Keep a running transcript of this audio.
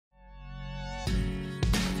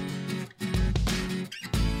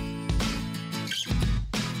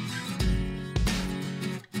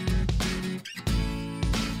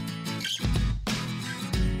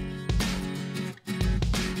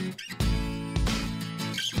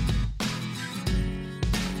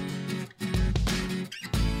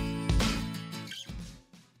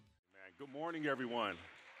morning, everyone.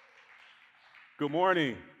 Good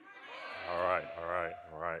morning. All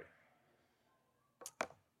right.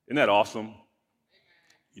 Isn't that awesome?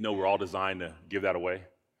 You know, we're all designed to give that away.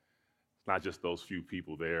 It's not just those few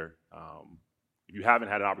people there. If you haven't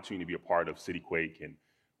had an opportunity to be a part of City Quake and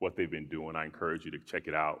what they've been doing, I encourage you to check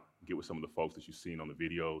it out, get with some of the folks that you've seen on the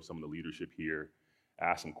video, some of the leadership here,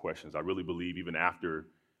 ask some questions. I really believe even after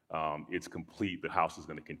it's complete, the house is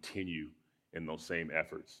going to continue in those same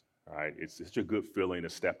efforts. All right, it's such a good feeling to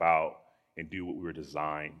step out and do what we were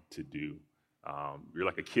designed to do. You're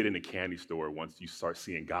like a kid in a candy store once you start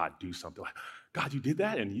seeing God do something like, God, you did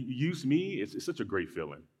that and you used me. It's such a great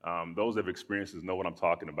feeling. Those that have experienced this know what I'm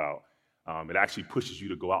talking about. It actually pushes you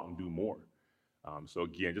to go out and do more. So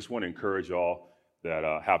again, just want to encourage y'all that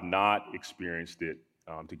have not experienced it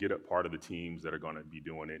to get a part of the teams that are going to be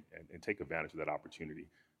doing it and take advantage of that opportunity.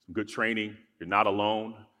 Some good training. You're not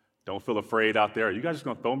alone. Don't feel afraid out there. Are you guys just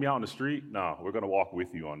going to throw me out on the street? No, we're going to walk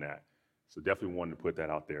with you on that. So definitely wanted to put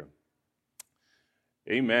that out there.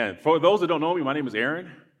 Amen. For those that don't know me, my name is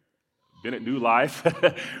Aaron. Been at New Life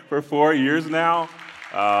for 4 years now.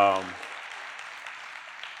 Um,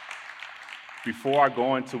 Before I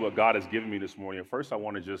go into what God has given me this morning, first I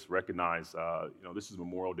want to just recognize, this is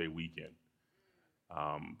Memorial Day weekend.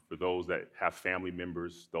 For those that have family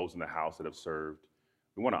members, those in the house that have served,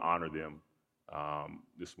 we want to honor them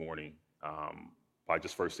this morning by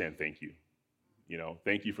just first saying thank you. You know,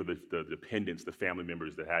 thank you for the dependents, the family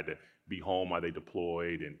members that had to be home while they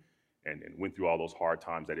deployed and went through all those hard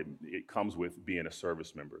times that it comes with being a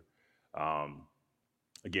service member.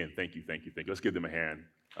 Again, thank you. Let's give them a hand.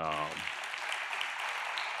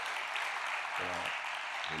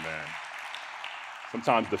 Amen.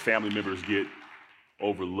 Sometimes the family members get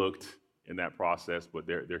overlooked in that process, but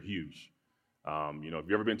they're huge. If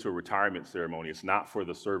you've ever been to a retirement ceremony, it's not for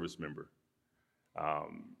the service member.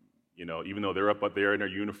 Even though they're up there in their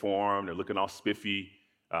uniform, they're looking all spiffy,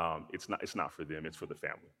 it's not for them, it's for the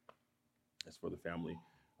family. It's for the family.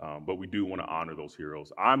 But we do want to honor those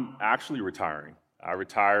heroes. I'm actually retiring. I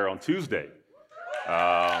retire on Tuesday.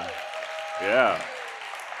 Yeah.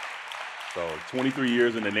 So 23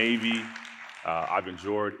 years in the Navy. I've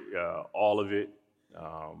enjoyed all of it.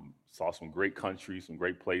 Saw some great countries, some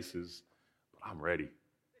great places, but I'm ready.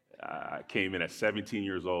 I came in at 17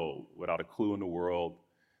 years old without a clue in the world,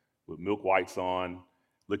 with milk whites on,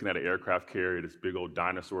 looking at an aircraft carrier, this big old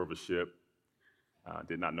dinosaur of a ship.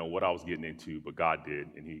 Did not know what I was getting into, but God did,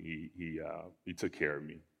 and He took care of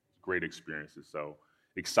me. Great experiences. So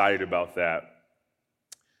excited about that.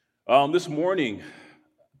 This morning,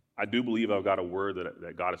 I do believe I've got a word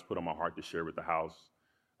that God has put on my heart to share with the house.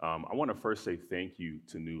 I want to first say thank you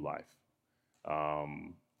to New Life.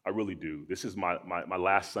 I really do. This is my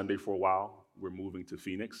last Sunday for a while. We're moving to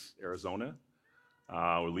Phoenix, Arizona.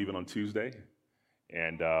 We're leaving on Tuesday.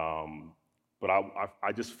 But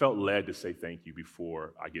I just felt led to say thank you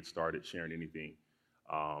before I get started sharing anything.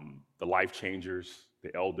 The life changers,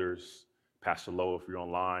 the elders, Pastor Lowe, if you're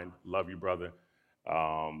online, love you, brother.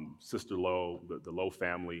 Sister Lowe, the Lowe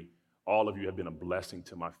family, all of you have been a blessing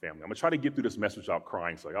to my family. I'm gonna try to get through this message without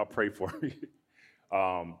crying, so y'all pray for me.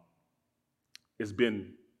 It's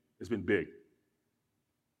been big.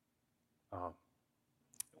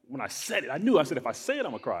 When I said it, I said if I say it,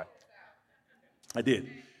 I'm gonna cry. I did.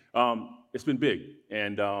 It's been big,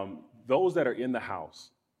 and those that are in the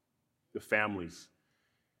house, the families,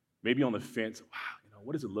 maybe on the fence. Wow,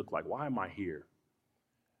 what does it look like? Why am I here?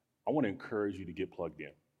 I want to encourage you to get plugged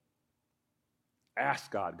in.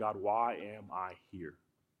 Ask God, why am I here?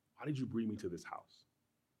 Why did you bring me to this house?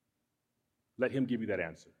 Let Him give you that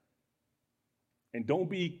answer. And don't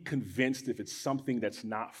be convinced if it's something that's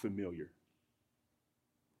not familiar.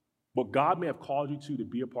 What God may have called you to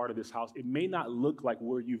be a part of this house, it may not look like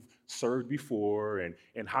where you've served before and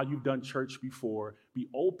how you've done church before. Be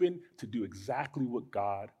open to do exactly what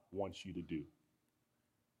God wants you to do.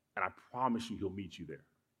 And I promise you, He'll meet you there.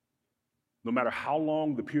 No matter how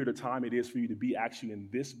long the period of time it is for you to be actually in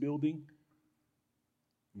this building,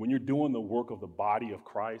 when you're doing the work of the body of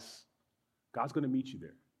Christ, God's going to meet you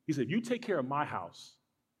there. He said, if you take care of my house,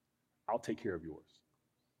 I'll take care of yours.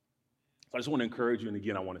 So I just want to encourage you, and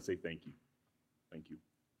again, I want to say thank you. Thank you.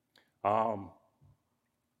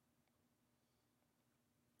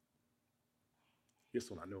 This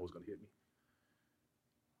one I know is going to hit me.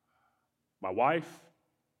 My wife,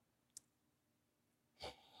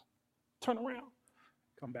 turn around,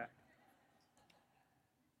 come back.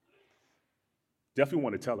 Definitely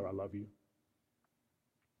want to tell her I love you.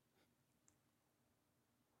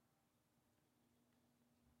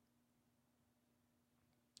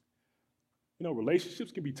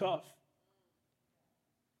 Relationships can be tough.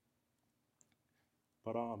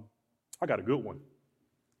 But I got a good one.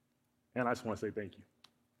 And I just want to say thank you.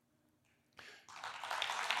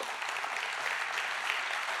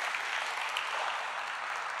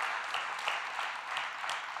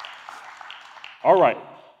 All right,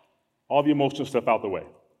 all the emotional stuff out the way.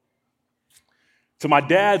 To my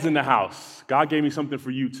dads in the house, God gave me something for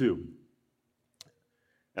you too.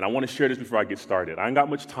 And I want to share this before I get started. I ain't got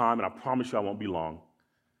much time, and I promise you I won't be long.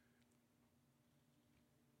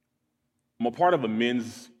 I'm a part of a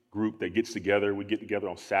men's group that gets together. We get together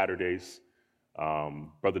on Saturdays.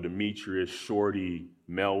 Brother Demetrius, Shorty,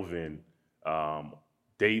 Melvin,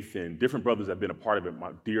 Dathan, different brothers that have been a part of it.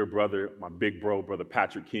 My dear brother, my big bro, Brother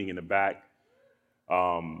Patrick King in the back.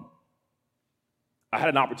 I had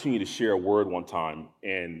an opportunity to share a word one time,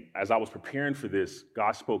 and as I was preparing for this,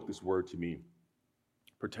 God spoke this word to me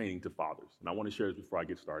pertaining to fathers. And I want to share this before I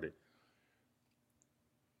get started.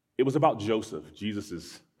 It was about Joseph,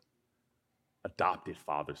 Jesus' adopted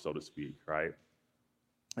father, so to speak, right?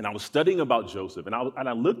 And I was studying about Joseph, and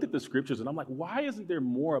I looked at the scriptures, and I'm like, why isn't there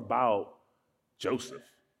more about Joseph?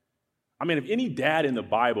 I mean, if any dad in the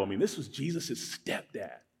Bible, this was Jesus'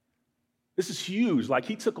 stepdad. This is huge. Like,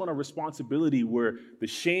 he took on a responsibility where the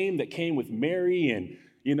shame that came with Mary and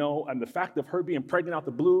the fact of her being pregnant out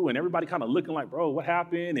the blue and everybody kind of looking like, bro, what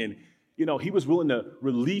happened? And, he was willing to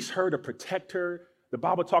release her to protect her. The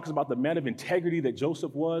Bible talks about the man of integrity that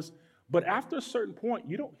Joseph was. But after a certain point,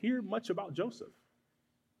 you don't hear much about Joseph.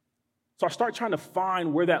 So I start trying to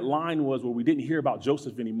find where that line was where we didn't hear about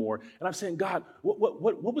Joseph anymore. And I'm saying, God,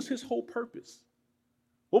 what was his whole purpose?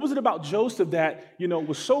 What was it about Joseph that,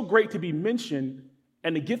 was so great to be mentioned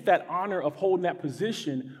and to get that honor of holding that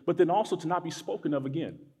position, but then also to not be spoken of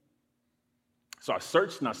again? So I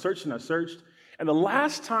searched and I searched and I searched. And the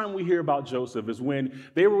last time we hear about Joseph is when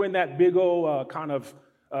they were in that big old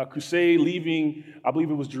crusade leaving, I believe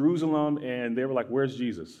it was Jerusalem, and they were like, where's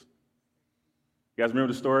Jesus? You guys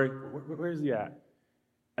remember the story? Where's he at?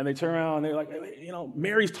 And they turn around and they're like,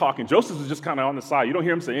 Mary's talking. Joseph is just kind of on the side. You don't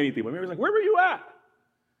hear him say anything, but Mary's like, where were you at?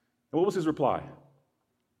 And what was his reply? It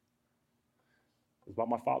was about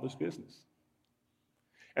my Father's business.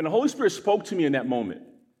 And the Holy Spirit spoke to me in that moment.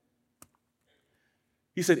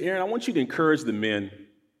 He said, Aaron, I want you to encourage the men.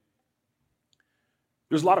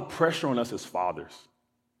 There's a lot of pressure on us as fathers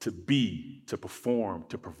to be, to perform,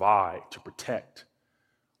 to provide, to protect.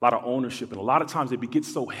 A lot of ownership. And a lot of times it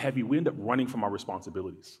gets so heavy, we end up running from our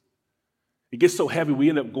responsibilities. It gets so heavy, we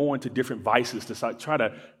end up going to different vices to try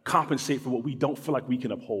to compensate for what we don't feel like we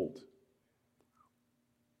can uphold.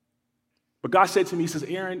 But God said to me, he says,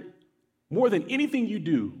 Aaron, more than anything you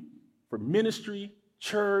do for ministry,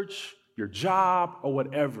 church, your job, or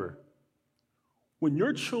whatever, when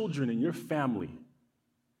your children and your family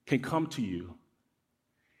can come to you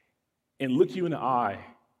and look you in the eye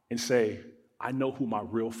and say, I know who my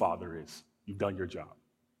real father is, you've done your job.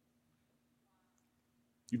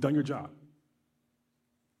 You've done your job.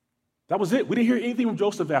 That was it. We didn't hear anything from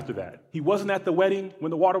Joseph after that. He wasn't at the wedding when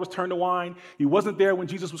the water was turned to wine. He wasn't there when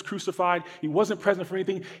Jesus was crucified. He wasn't present for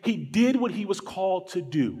anything. He did what he was called to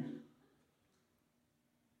do.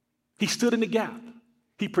 He stood in the gap.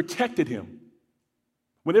 He protected him.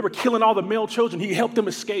 When they were killing all the male children, he helped them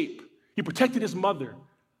escape. He protected his mother.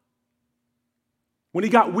 When he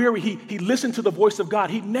got weary, he listened to the voice of God.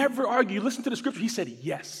 He never argued. You listen to the scripture, he said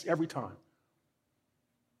yes every time.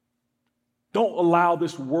 Don't allow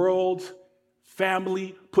this world,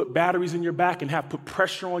 family, put batteries in your back and have put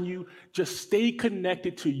pressure on you. Just stay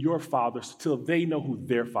connected to your fathers till they know who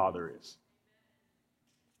their father is.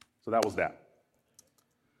 So that was that.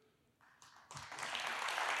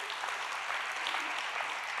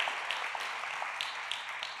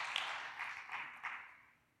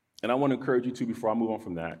 And I want to encourage you too, before I move on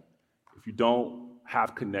from that, if you don't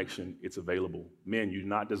have connection, it's available. Men, you're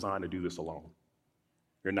not designed to do this alone.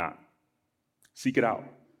 You're not. Seek it out.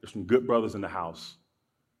 There's some good brothers in the house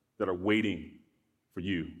that are waiting for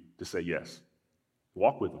you to say yes.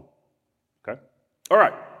 Walk with them, okay? All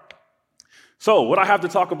right. So what I have to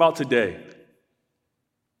talk about today,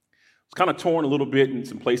 it's kind of torn a little bit in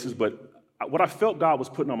some places, but what I felt God was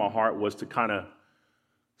putting on my heart was to kind of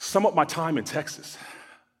sum up my time in Texas,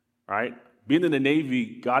 right? Being in the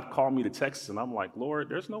Navy, God called me to Texas, and I'm like, Lord,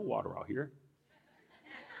 there's no water out here.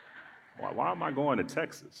 Why am I going to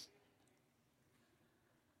Texas?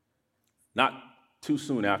 Not too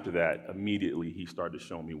soon after that, immediately he started to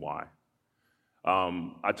show me why.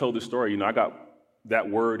 I told this story, I got that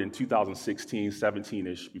word in 2016,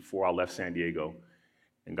 17-ish, before I left San Diego,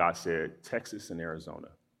 and God said, Texas and Arizona.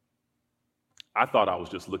 I thought I was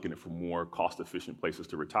just looking for more cost-efficient places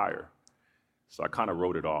to retire, so I kind of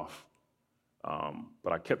wrote it off.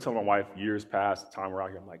 But I kept telling my wife, years past, the time we're out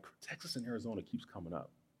here, I'm like, Texas and Arizona keeps coming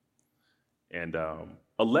up. And a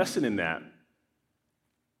lesson in that,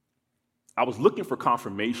 I was looking for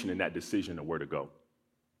confirmation in that decision of where to go.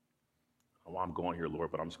 Oh, I'm going here, Lord,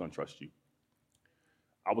 but I'm just going to trust you.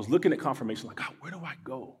 I was looking at confirmation, like, God, where do I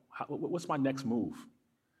go? What's my next move?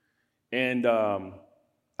 And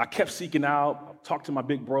I kept seeking out. I talked to my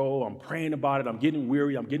big bro. I'm praying about it. I'm getting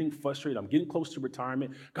weary. I'm getting frustrated. I'm getting close to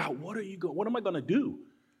retirement. God, what am I going to do?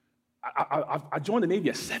 I joined the Navy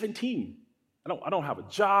at 17. I don't have a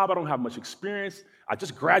job. I don't have much experience. I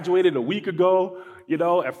just graduated a week ago,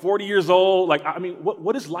 at 40 years old. Like,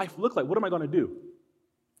 what does life look like? What am I going to do?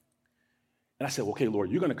 And I said, well, okay,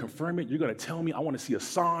 Lord, you're going to confirm it. You're going to tell me. I want to see a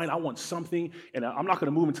sign. I want something. And I'm not going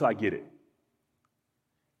to move until I get it.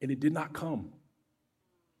 And it did not come.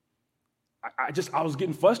 I was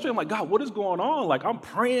getting frustrated. I'm like, God, what is going on? Like, I'm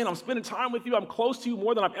praying. I'm spending time with you. I'm close to you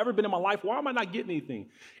more than I've ever been in my life. Why am I not getting anything?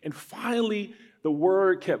 And finally, the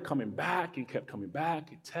word kept coming back in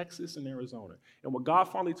Texas and Arizona. And what God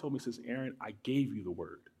finally told me, says, Aaron, I gave you the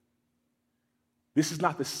word. This is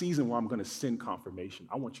not the season where I'm going to send confirmation.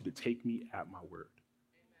 I want you to take me at my word.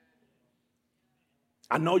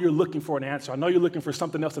 I know you're looking for an answer. I know you're looking for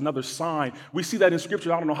something else, another sign. We see that in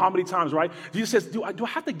Scripture, I don't know how many times, right? Jesus says, do I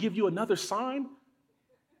have to give you another sign?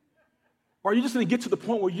 Or are you just going to get to the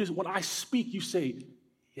point where when I speak, you say,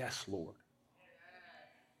 yes, Lord.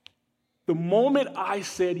 The moment I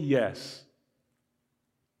said yes,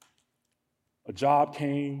 a job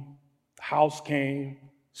came, the house came,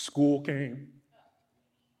 school came.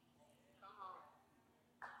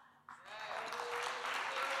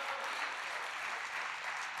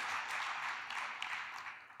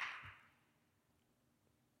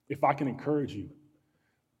 If I can encourage you,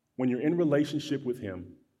 when you're in relationship with him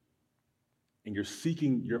and you're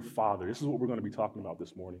seeking your Father, this is what we're going to be talking about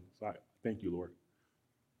this morning. So thank you, Lord.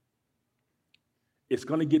 It's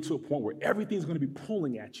going to get to a point where everything's going to be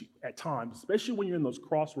pulling at you at times, especially when you're in those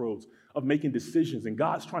crossroads of making decisions and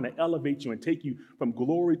God's trying to elevate you and take you from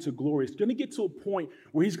glory to glory. It's going to get to a point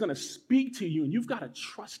where he's going to speak to you and you've got to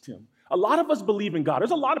trust him. A lot of us believe in God.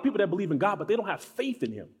 There's a lot of people that believe in God, but they don't have faith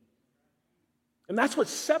in him. And that's what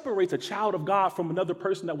separates a child of God from another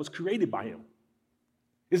person that was created by him,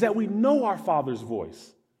 is that we know our Father's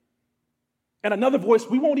voice. And another voice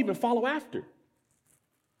we won't even follow after.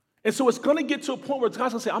 And so it's going to get to a point where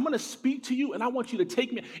God's going to say, I'm going to speak to you and I want you to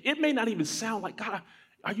take me. It may not even sound like, God,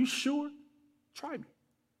 are you sure? Try me.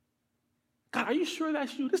 God, are you sure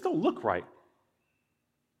that's you? This don't look right.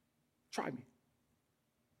 Try me.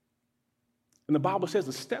 And the Bible says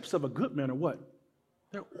the steps of a good man are what?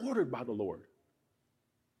 They're ordered by the Lord.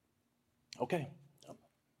 Okay.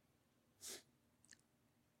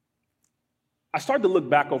 I started to look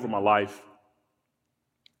back over my life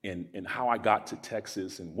and how I got to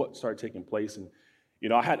Texas and what started taking place. And,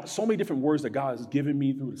 I had so many different words that God has given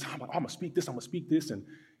me through the time. I'm going to speak this, I'm going to speak this. And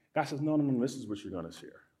God says, no, this is what you're going to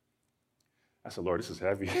share. I said, Lord, this is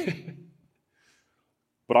heavy.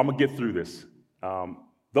 But I'm going to get through this.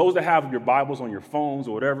 Those that have your Bibles on your phones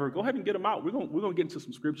or whatever, go ahead and get them out. We're going to get into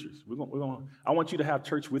some scriptures. I want you to have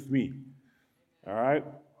church with me. All right?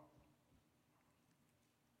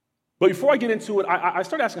 But before I get into it, I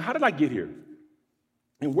started asking, how did I get here?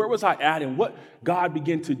 And where was I at and what God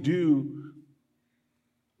began to do?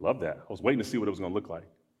 Love that. I was waiting to see what it was going to look like.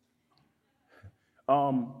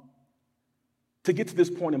 To get to this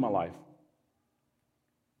point in my life.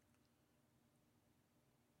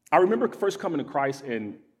 I remember first coming to Christ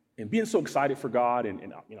and being so excited for God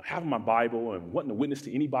and having my Bible and wanting to witness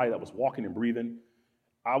to anybody that was walking and breathing.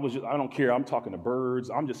 I don't care. I'm talking to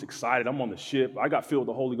birds. I'm just excited. I'm on the ship. I got filled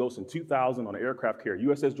with the Holy Ghost in 2000 on an aircraft carrier,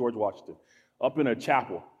 USS George Washington, up in a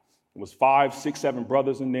chapel. It was 5, 6, 7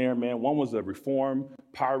 brothers in there, man. One was a reformed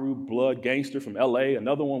Piru blood gangster from LA.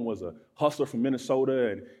 Another one was a hustler from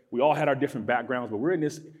Minnesota. And we all had our different backgrounds, but we're in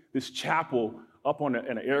this chapel up on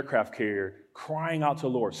an aircraft carrier, crying out to the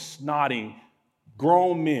Lord, snotting,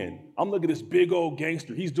 grown men. I'm looking at this big old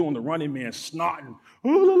gangster. He's doing the running man, snotting,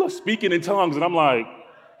 speaking in tongues. And I'm like,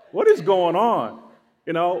 what is going on?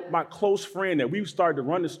 My close friend that we started to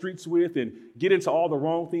run the streets with and get into all the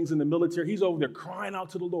wrong things in the military, he's over there crying out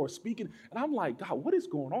to the Lord, speaking. And I'm like, God, what is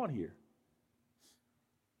going on here?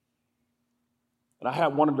 And I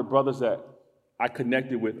had one of the brothers that I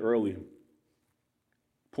connected with early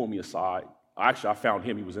pull me aside. Actually, I found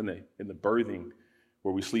him. He was in the berthing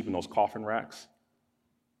where we sleep in those coffin racks.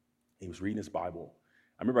 He was reading his Bible.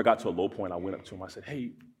 I remember I got to a low point. I went up to him. I said,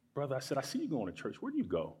 hey, brother, I see you going to church. Where do you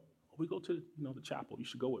go? We go to the chapel. You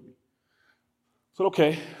should go with me. So,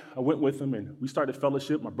 okay, I went with him and we started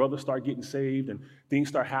fellowship. My brother started getting saved and things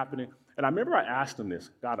started happening. And I remember I asked him this,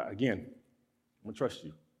 God, again, I'm going to trust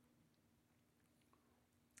you.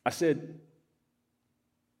 I said,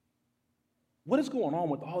 what is going on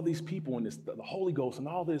with all these people and the Holy Ghost and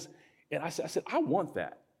all this? And I said, I want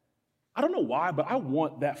that. I don't know why, but I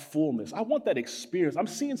want that fullness. I want that experience. I'm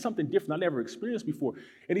seeing something different I never experienced before.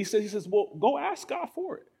 And he says, well, go ask God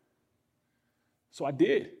for it. So I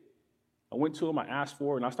did. I went to him, I asked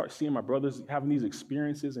for it, and I started seeing my brothers having these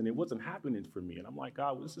experiences, and it wasn't happening for me. And I'm like,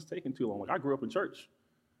 God, this is taking too long. Like, I grew up in church.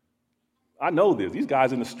 I know this. These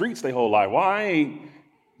guys in the streets their whole life. Well, I ain't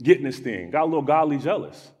getting this thing. Got a little godly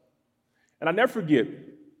jealous. And I never forget,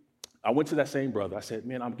 I went to that same brother. I said,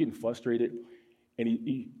 man, I'm getting frustrated. And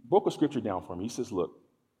he broke a scripture down for me. He says, look,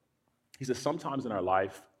 he says, sometimes in our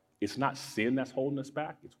life, it's not sin that's holding us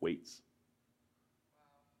back, it's weights.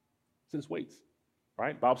 It's weights,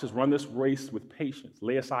 right? The Bible says, run this race with patience.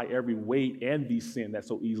 Lay aside every weight and the sin that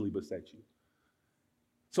so easily beset you.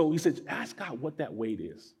 So he said, ask God what that weight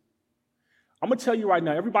is. I'm going to tell you right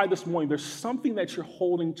now, everybody this morning, there's something that you're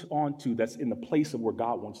holding on to that's in the place of where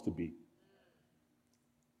God wants to be.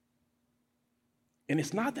 And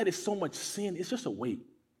it's not that it's so much sin, it's just a weight.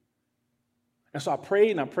 And so I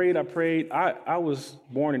prayed and I prayed. I was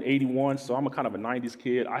born in 81, so I'm a kind of a 90s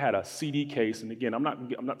kid. I had a CD case, and again, I'm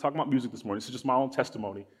not talking about music this morning. This is just my own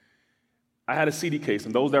testimony. I had a CD case,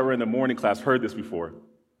 and those that were in the morning class heard this before.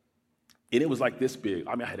 And it was like this big.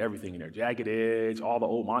 I mean, I had everything in there. Jagged Edge, all the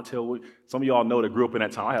old Montel. Some of y'all know that grew up in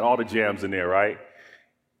that time. I had all the jams in there, right?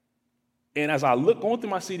 And as I looked going through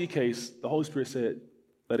my CD case, the Holy Spirit said,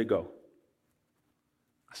 let it go.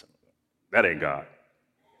 I said, that ain't God.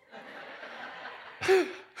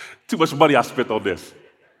 Too much money I spent on this. I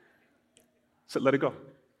said, let it go.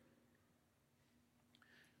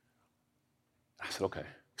 I said, okay. He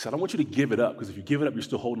said, I don't want you to give it up, because if you give it up, you're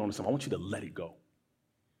still holding on to something. I want you to let it go.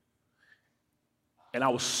 And I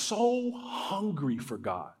was so hungry for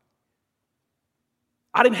God.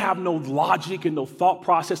 I didn't have no logic and no thought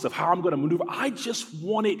process of how I'm going to maneuver. I just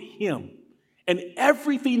wanted him and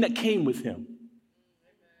everything that came with him.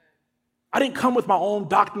 I didn't come with my own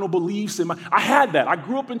doctrinal beliefs. I had that. I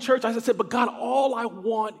grew up in church. I said, but God, all I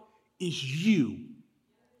want is you.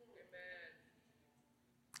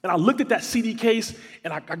 And I looked at that CD case,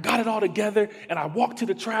 and I got it all together, and I walked to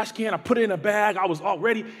the trash can. I put it in a bag. I was all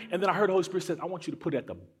ready. And then I heard the Holy Spirit say, I want you to put it at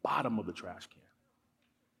the bottom of the trash can.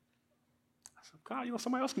 I said, God,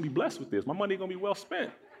 somebody else can be blessed with this. My money going to be well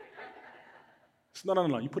spent. He said,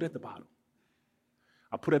 no. You put it at the bottom.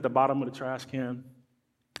 I put it at the bottom of the trash can.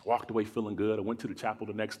 Walked away feeling good. I went to the chapel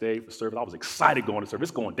the next day for service. I was excited going to service.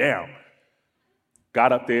 It's going down.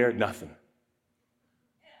 Got up there, nothing.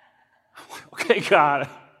 Okay, God,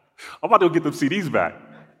 I'm about to go get them CDs back.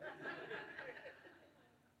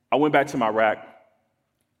 I went back to my rack,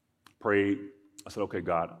 prayed. I said, okay,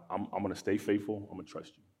 God, I'm going to stay faithful. I'm going to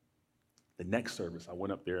trust you. The next service, I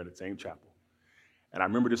went up there in the same chapel, and I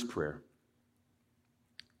remember this prayer.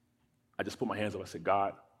 I just put my hands up. I said,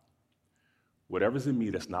 God, whatever's in me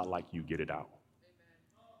that's not like you, get it out.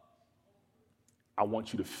 I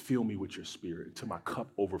want you to fill me with your spirit until my cup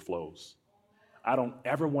overflows. I don't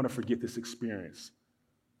ever want to forget this experience.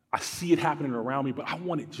 I see it happening around me, but I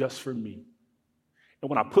want it just for me. And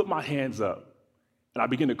when I put my hands up and I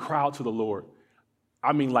begin to cry out to the Lord,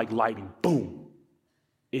 I mean like lightning, boom.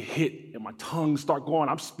 It hit and my tongue start going.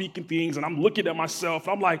 I'm speaking things and I'm looking at myself.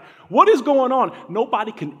 And I'm like, what is going on?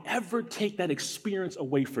 Nobody can ever take that experience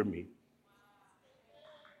away from me.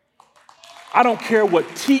 I don't care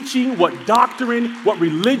what teaching, what doctrine, what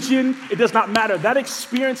religion, it does not matter. That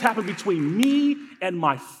experience happened between me and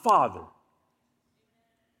my Father.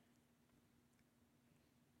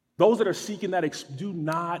 Those that are seeking that, do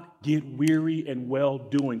not get weary in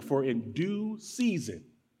well-doing, for in due season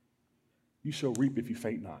you shall reap if you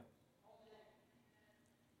faint not.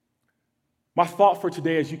 My thought for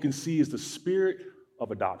today, as you can see, is the spirit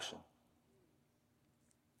of adoption.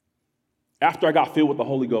 After I got filled with the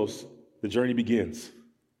Holy Ghost, the journey begins.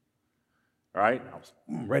 All right? I was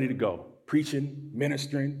ready to go. Preaching,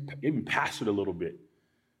 ministering, even pastored a little bit.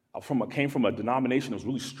 I came from a denomination that was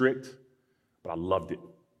really strict, but I loved it.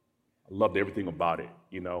 I loved everything about it.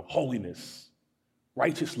 Holiness,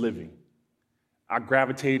 righteous living. I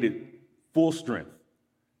gravitated full strength.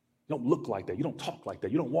 You don't look like that. You don't talk like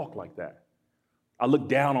that. You don't walk like that. I looked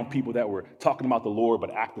down on people that were talking about the Lord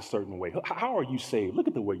but act a certain way. How are you saved? Look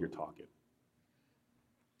at the way you're talking.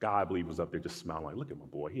 God, I believe, was up there just smiling like, look at my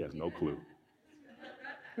boy. He has no clue.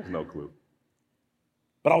 He has no clue.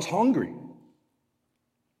 But I was hungry.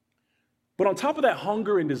 But on top of that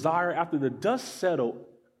hunger and desire, after the dust settled,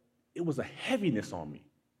 it was a heaviness on me.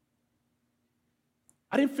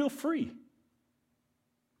 I didn't feel free.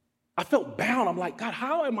 I felt bound. I'm like, God,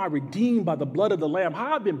 how am I redeemed by the blood of the Lamb?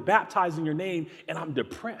 How have I been baptized in your name and I'm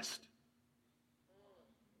depressed?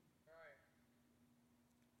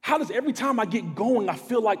 How does every time I get going, I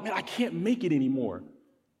feel like, man, I can't make it anymore?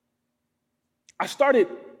 I started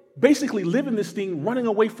basically living this thing, running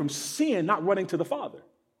away from sin, not running to the Father.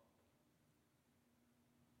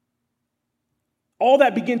 All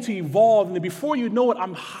that began to evolve, and then before you know it,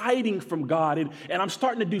 I'm hiding from God, and I'm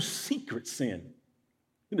starting to do secret sin.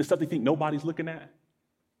 You know, stuff they think nobody's looking at.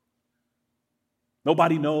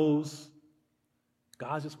 Nobody knows.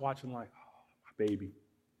 God's just watching like, oh, my baby.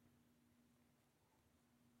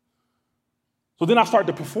 So then I started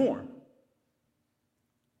to perform.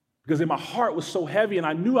 Because in my heart was so heavy, and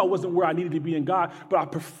I knew I wasn't where I needed to be in God, but I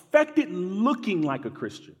perfected looking like a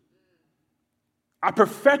Christian. I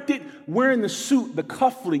perfected wearing the suit, the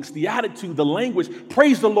cufflinks, the attitude, the language.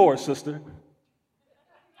 Praise the Lord, sister.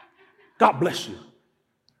 God bless you.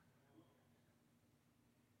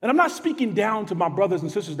 And I'm not speaking down to my brothers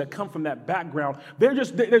and sisters that come from that background. They're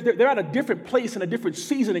at a different place in a different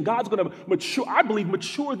season, and God's going to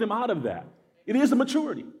mature them out of that. It is a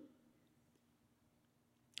maturity.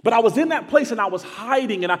 But I was in that place and I was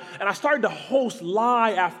hiding, and I started to host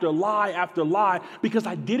lie after lie after lie because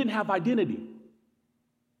I didn't have identity.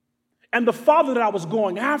 And the father that I was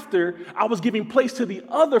going after, I was giving place to the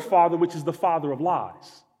other father, which is the father of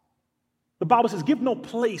lies. The Bible says, give no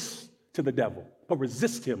place to the devil, but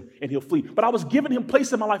resist him and he'll flee. But I was giving him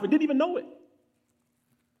place in my life and didn't even know it.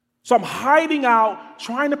 So I'm hiding out,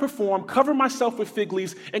 trying to perform, covering myself with fig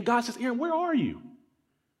leaves, and God says, Aaron, where are you?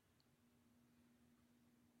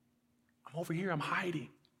 I'm over here, I'm hiding.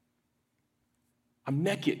 I'm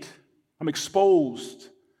naked. I'm exposed.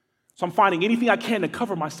 So I'm finding anything I can to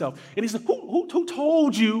cover myself. And he said, who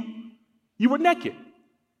told you you were naked?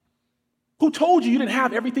 Who told you you didn't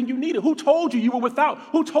have everything you needed? Who told you you were without?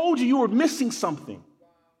 Who told you you were missing something?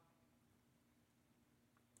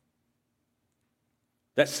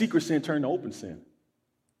 That secret sin turned to open sin.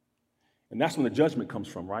 And that's when the judgment comes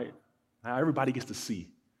from, right? Now everybody gets to see.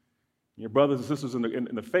 Your brothers and sisters in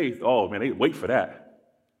the faith, oh man, they wait for that,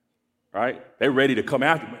 right? They're ready to come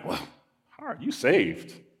after me. Well, how are you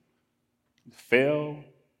saved? You fail,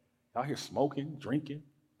 out here smoking, drinking.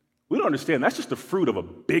 We don't understand. That's just the fruit of a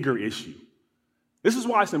bigger issue. This is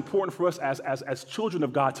why it's important for us as children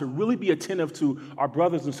of God to really be attentive to our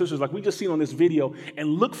brothers and sisters, like we just seen on this video, and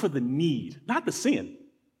look for the need, not the sin.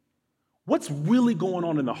 What's really going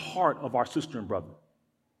on in the heart of our sister and brother?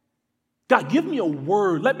 God, give me a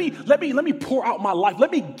word. Let me pour out my life.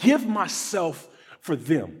 Let me give myself for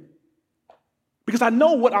them. Because I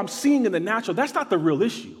know what I'm seeing in the natural, that's not the real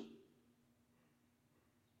issue.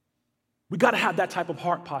 We got to have that type of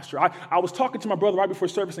heart posture. I was talking to my brother right before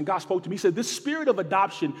service, and God spoke to me. He said, this spirit of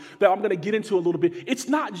adoption that I'm going to get into a little bit, it's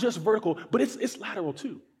not just vertical, but it's lateral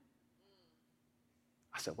too.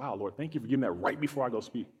 I said, wow, Lord, thank you for giving that right before I go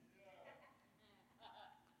speak.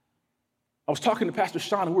 I was talking to Pastor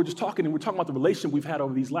Sean, and we were talking about the relationship we've had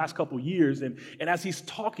over these last couple of years. And as he's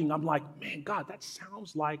talking, I'm like, man, God, that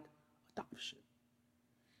sounds like adoption.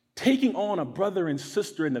 Taking on a brother and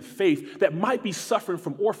sister in the faith that might be suffering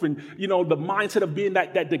from orphan, the mindset of being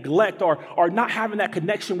that neglect or not having that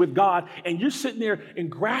connection with God. And you're sitting there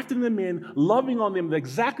and grafting them in, loving on them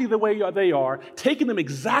exactly the way they are, taking them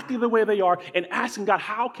exactly the way they are, and asking God,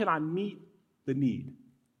 how can I meet the need?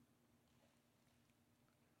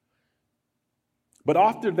 But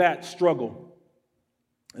after that struggle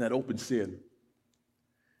and that open sin,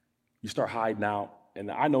 you start hiding out.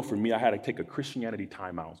 And I know for me, I had to take a Christianity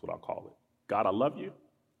timeout, is what I'll call it. God, I love you,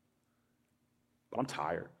 but I'm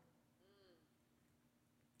tired.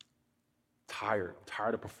 I'm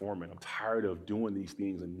tired of performing. I'm tired of doing these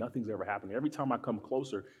things and nothing's ever happening. Every time I come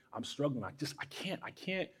closer, I'm struggling. I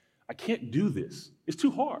can't do this. It's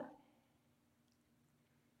too hard.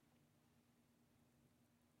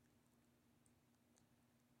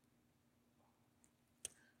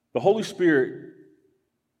 The Holy Spirit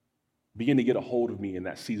began to get a hold of me in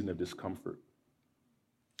that season of discomfort.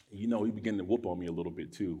 He began to whoop on me a little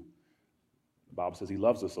bit too. The Bible says he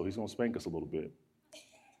loves us, so he's going to spank us a little bit.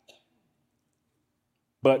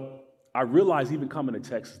 But I realized even coming to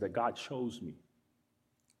Texas that God chose me.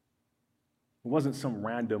 It wasn't some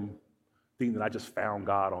random thing that I just found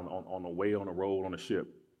God on the way, on the road, on a ship.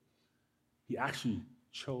 He actually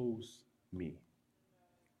chose me.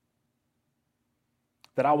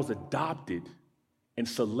 That I was adopted and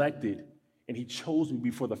selected, and he chose me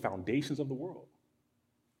before the foundations of the world.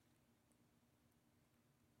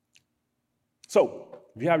 So,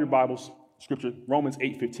 if you have your Bibles, scripture, Romans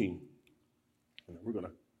 8:15. And we're going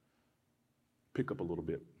to pick up a little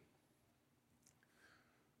bit.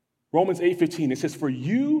 Romans 8:15, it says, "For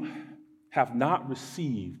you have not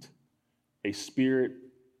received a spirit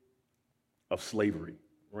of slavery,"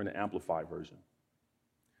 or in the Amplified version,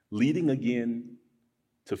 "leading again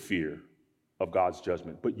to fear of God's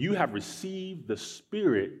judgment, but you have received the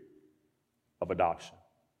spirit of adoption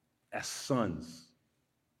as sons,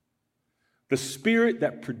 the spirit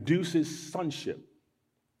that produces sonship,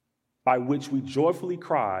 by which we joyfully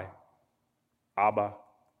cry, Abba,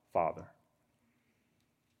 Father."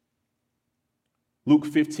 Luke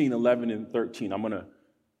 15:11 and 13. I'm going to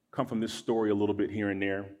come from this story a little bit here and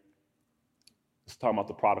there. It's talking about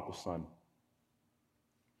the prodigal son.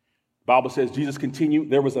 The Bible says, Jesus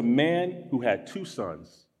continued, "There was a man who had 2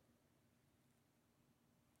 sons.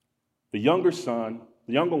 The younger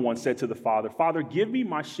one said to the father, 'Father, give me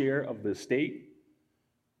my share of the estate.'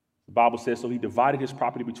 The Bible says, so he divided his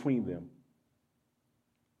property between them.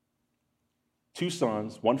 2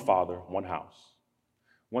 sons, 1 father, 1 house."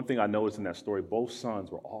 One thing I noticed in that story, both sons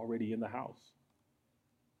were already in the house,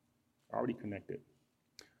 already connected.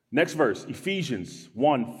 Next verse, Ephesians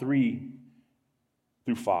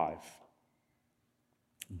 1:3-5.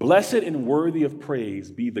 "Blessed and worthy of praise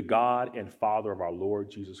be the God and Father of our Lord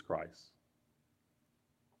Jesus Christ,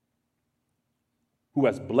 who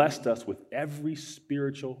has blessed us with every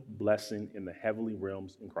spiritual blessing in the heavenly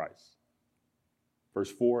realms in Christ." Verse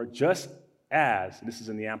 4, "Just as," this is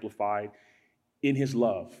in the Amplified, "in his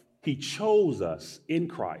love, he chose us in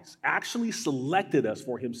Christ, actually selected us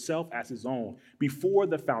for himself as his own before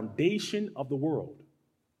the foundation of the world,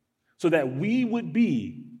 so that we would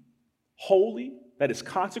be holy," that is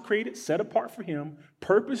consecrated, set apart for him,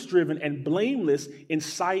 purpose-driven, and blameless in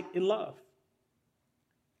sight and love.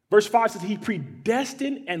 Verse 5 says, "He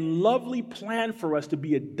predestined and lovely planned for us to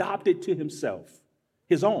be adopted to himself,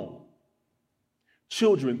 his own,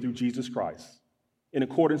 children through Jesus Christ, in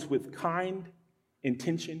accordance with kind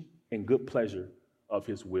intention and good pleasure of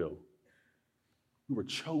his will." We were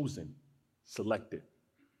chosen, selected.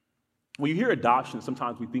 When you hear adoption,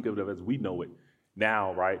 sometimes we think of it as we know it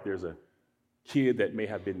now, right? There's a kid that may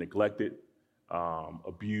have been neglected,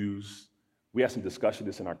 abused. We had some discussion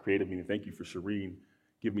this in our creative meeting. Thank you for Shireen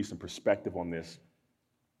giving me some perspective on this.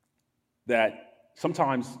 That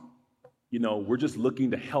sometimes, we're just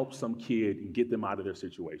looking to help some kid and get them out of their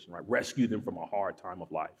situation, right? Rescue them from a hard time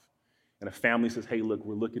of life. And a family says, "Hey, look,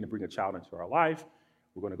 we're looking to bring a child into our life.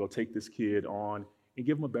 We're going to go take this kid on and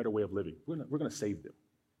give them a better way of living. We're going to save them."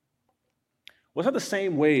 Well, it's not the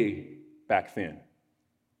same way back then,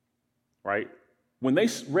 right? When they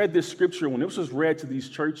read this scripture, when this was read to these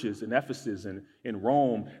churches in Ephesus and in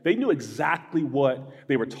Rome, they knew exactly what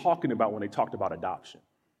they were talking about when they talked about adoption.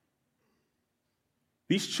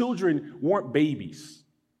 These children weren't babies.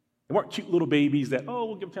 They weren't cute little babies that,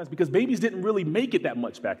 we'll give them a chance, because babies didn't really make it that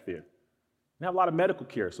much back then. They have a lot of medical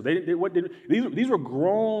care. So these were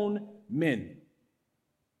grown men,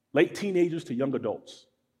 late teenagers to young adults,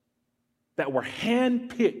 that were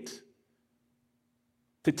handpicked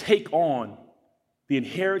to take on the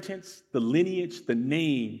inheritance, the lineage, the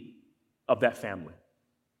name of that family.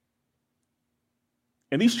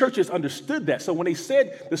 And these churches understood that. So when they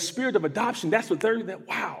said the spirit of adoption, that's what they're,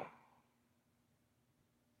 wow.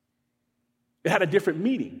 It had a different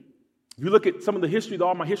meaning. If you look at some of the history,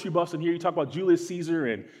 all my history buffs in here, you talk about Julius Caesar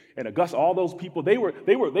and Augustus, all those people, they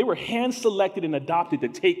were hand-selected and adopted to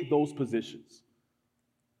take those positions.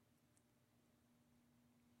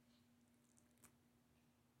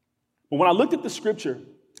 But when I looked at the scripture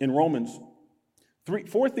in Romans,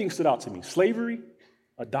 4 things stood out to me: slavery,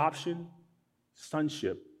 adoption,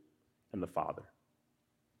 sonship, and the Father.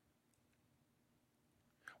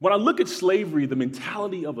 When I look at slavery, the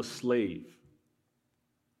mentality of a slave,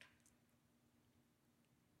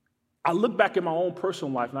 I look back at my own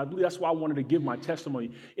personal life, and I believe that's why I wanted to give my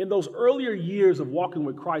testimony. In those earlier years of walking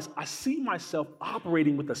with Christ, I see myself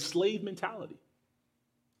operating with a slave mentality.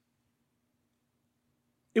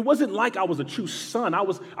 It wasn't like I was a true son. I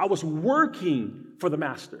was working for the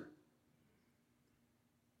master.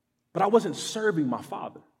 But I wasn't serving my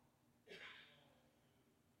Father.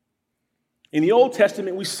 In the Old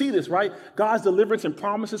Testament, we see this, right? God's deliverance and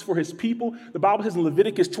promises for his people. The Bible says in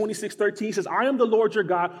Leviticus 26:13, says, "I am the Lord your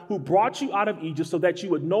God who brought you out of Egypt so that you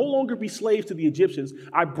would no longer be slaves to the Egyptians.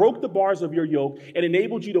 I broke the bars of your yoke and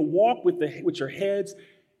enabled you to walk with your heads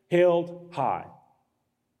held high."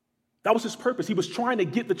 That was his purpose. He was trying to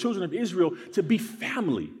get the children of Israel to be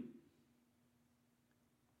family.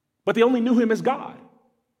 But they only knew him as God.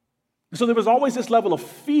 So there was always this level of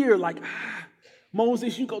fear, like,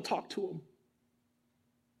 Moses, you go talk to him.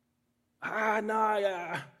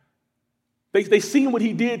 They seen what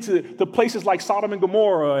he did to places like Sodom and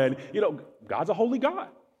Gomorrah, and God's a holy God.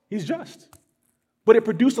 He's just. But it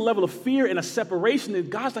produced a level of fear and a separation that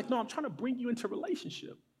God's like, no, I'm trying to bring you into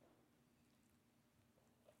relationship.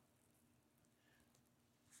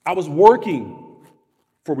 I was working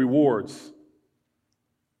for rewards,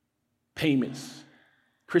 payments.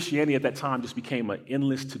 Christianity at that time just became an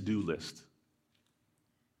endless to-do list.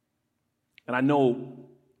 And I know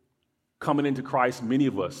coming into Christ, many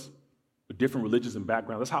of us with different religions and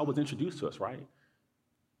backgrounds, that's how it was introduced to us, right?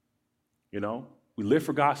 We live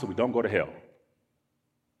for God so we don't go to hell.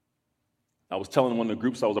 I was telling one of the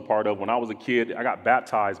groups I was a part of, when I was a kid, I got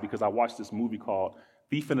baptized because I watched this movie called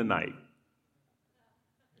Thief in the Night.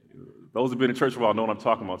 Those who've been in church for a while know what I'm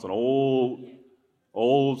talking about. It's an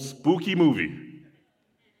old spooky movie.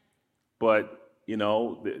 But,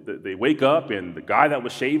 they wake up and the guy that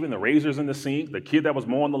was shaving, the razor's in the sink, the kid that was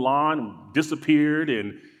mowing the lawn disappeared,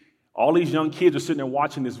 and all these young kids are sitting there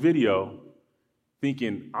watching this video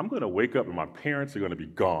thinking, I'm going to wake up and my parents are going to be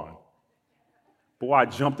gone. Boy, I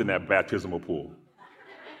jumped in that baptismal pool.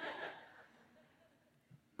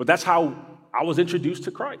 But that's how I was introduced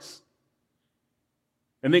to Christ.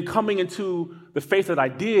 And then coming into the faith that I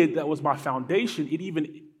did, that was my foundation, it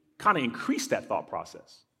even kind of increased that thought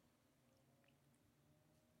process.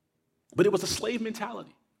 But it was a slave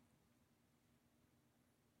mentality.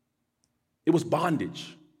 It was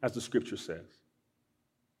bondage, as the scripture says.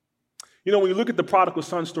 When you look at the prodigal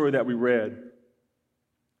son story that we read,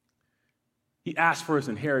 he asked for his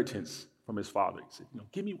inheritance from his father. He said,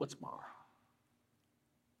 give me what's mine.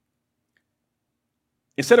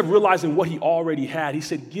 Instead of realizing what he already had, he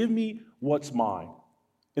said, give me what's mine.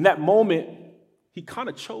 In that moment, he kind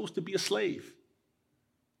of chose to be a slave.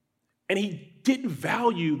 And he didn't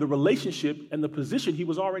value the relationship and the position he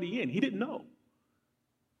was already in. He didn't know.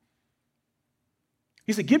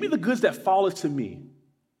 He said, give me the goods that falleth to me.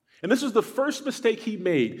 And this was the first mistake he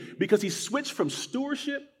made because he switched from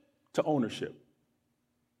stewardship to ownership.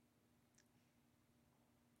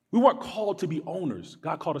 We weren't called to be owners.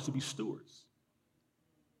 God called us to be stewards.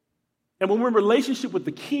 And when we're in relationship with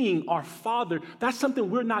the King, our Father, that's something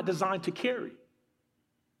we're not designed to carry.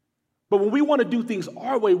 But when we want to do things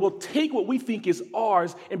our way, we'll take what we think is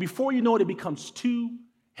ours, and before you know it, it becomes too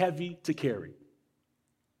heavy to carry.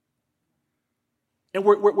 And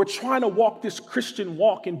we're trying to walk this Christian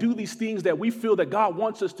walk and do these things that we feel that God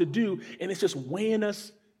wants us to do, and it's just weighing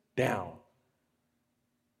us down.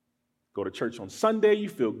 Go to church on Sunday, you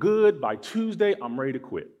feel good. By Tuesday, I'm ready to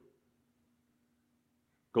quit.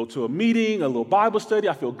 Go to a meeting, a little Bible study,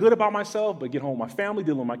 I feel good about myself, but get home with my family,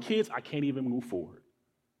 dealing with my kids, I can't even move forward.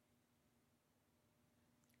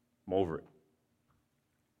 I'm over it.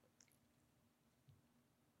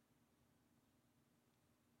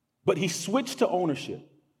 But he switched to ownership.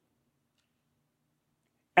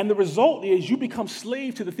 And the result is you become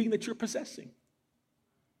slave to the thing that you're possessing.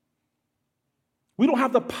 We don't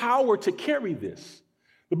have the power to carry this.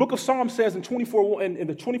 The book of Psalms says in the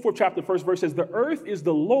 24th chapter, first verse says, the earth is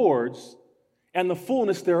the Lord's and the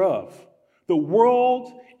fullness thereof, the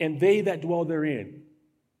world and they that dwell therein.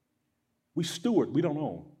 We steward, we don't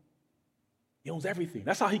own. He owns everything.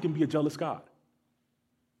 That's how he can be a jealous God.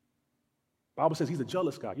 The Bible says he's a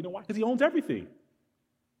jealous God. You know why? Because he owns everything.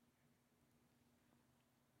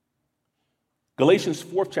 Galatians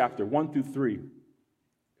 4th chapter, 1 through 3. If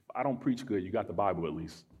I don't preach good, you got the Bible at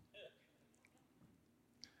least.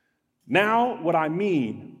 Now, what I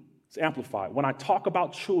mean, it's amplified, when I talk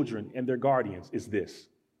about children and their guardians is this.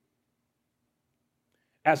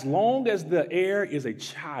 As long as the heir is a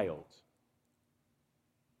child,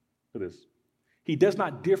 look at this, he does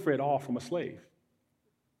not differ at all from a slave.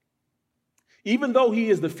 Even though he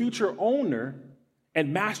is the future owner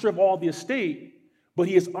and master of all the estate, but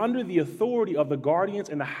he is under the authority of the guardians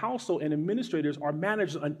and the household and administrators or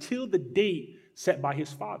managers until the date set by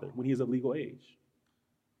his father when he is of legal age.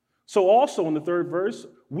 So also in the 3rd verse,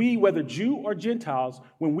 we, whether Jew or Gentiles,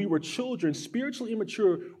 when we were children, spiritually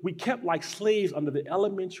immature, we kept like slaves under the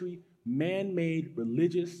elementary, man-made,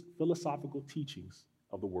 religious, philosophical teachings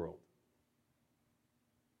of the world.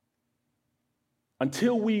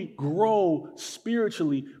 Until we grow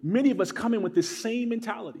spiritually, many of us come in with this same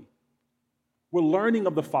mentality. We're learning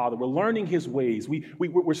of the Father. We're learning his ways.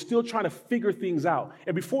 We're still trying to figure things out.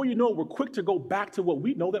 And before you know it, we're quick to go back to what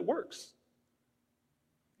we know that works.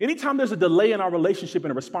 Anytime there's a delay in our relationship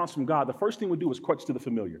and a response from God, the first thing we do is crutch to the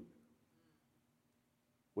familiar.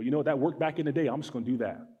 Well, you know what? That worked back in the day. I'm just going to do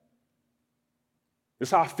that. This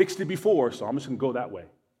is how I fixed it before, so I'm just going to go that way.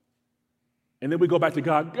 And then we go back to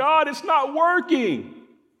God. God, it's not working.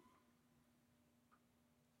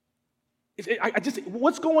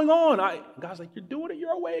 What's going on? God's like, you're doing it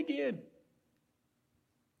your way again.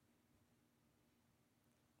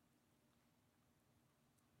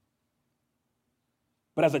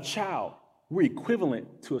 But as a child, we're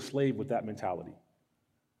equivalent to a slave with that mentality.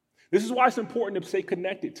 This is why it's important to stay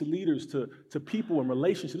connected to leaders, to people and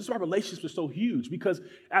relationships. This is why relationships are so huge, because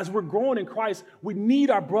as we're growing in Christ, we need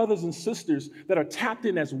our brothers and sisters that are tapped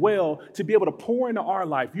in as well to be able to pour into our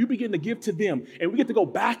life. You begin to give to them, and we get to go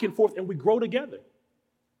back and forth, and we grow together.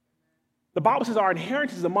 The Bible says our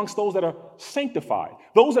inheritance is amongst those that are sanctified,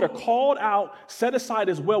 those that are called out, set aside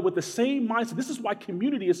as well with the same mindset. This is why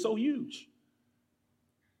community is so huge.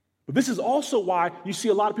 But this is also why you see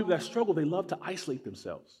a lot of people that struggle, they love to isolate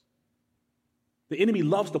themselves. The enemy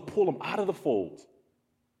loves to pull them out of the fold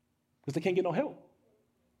because they can't get no help.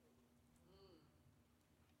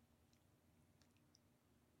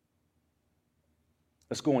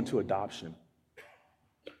 Let's go into adoption.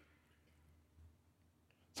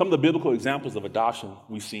 Some of the biblical examples of adoption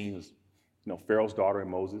we've seen is, Pharaoh's daughter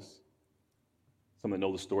and Moses. Some that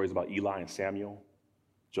know the stories about Eli and Samuel,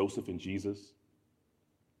 Joseph and Jesus.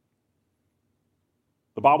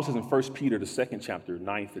 The Bible says in 1 Peter, the 2nd chapter,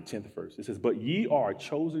 9th to 10th verse, it says, "But ye are a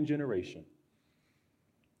chosen generation,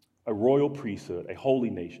 a royal priesthood, a holy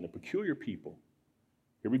nation, a peculiar people."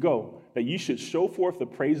 Here we go. "That ye should show forth the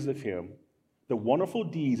praises of him, the wonderful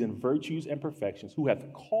deeds and virtues and perfections, who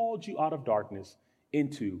hath called you out of darkness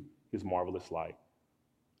into his marvelous light."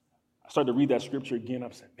 I started to read that scripture again. I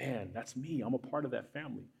said, man, that's me. I'm a part of that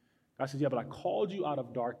family. God says, yeah, but I called you out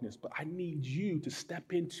of darkness, but I need you to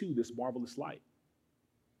step into this marvelous light.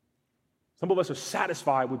 Some of us are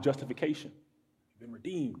satisfied with justification. We've been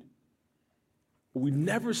redeemed. But we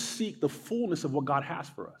never seek the fullness of what God has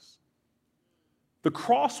for us. The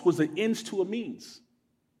cross was an ends to a means.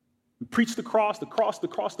 We preach the cross, the cross, the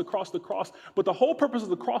cross, the cross, the cross. But the whole purpose of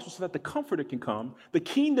the cross was so that the Comforter can come, the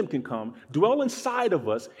kingdom can come, dwell inside of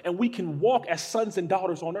us, and we can walk as sons and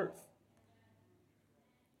daughters on earth.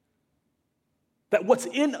 That what's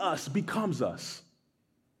in us becomes us.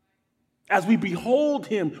 As we behold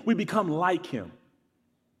him, we become like him.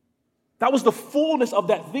 That was the fullness of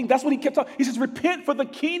that thing. That's what he kept talking. He says, repent, for the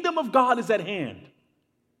kingdom of God is at hand.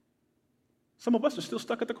 Some of us are still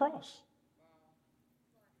stuck at the cross.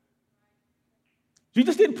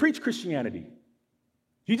 Jesus didn't preach Christianity.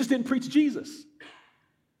 Jesus didn't preach Jesus.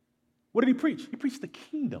 What did he preach? He preached the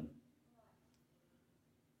kingdom.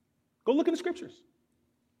 Go look in the scriptures.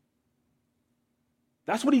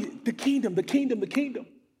 That's what the kingdom, the kingdom, the kingdom.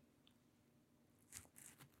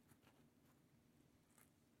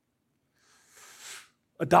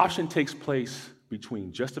 Adoption takes place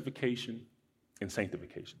between justification and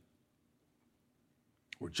sanctification.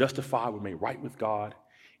 We're justified, we're made right with God,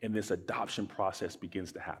 and this adoption process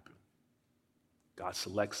begins to happen. God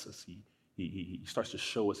selects us. He starts to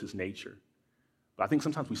show us his nature. But I think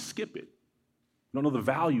sometimes we skip it. We don't know the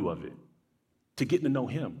value of it to getting to know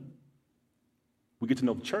him. We get to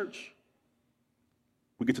know the church.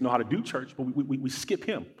 We get to know how to do church, but we skip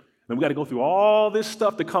him. And we got to go through all this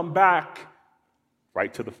stuff to come back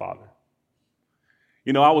right to the Father.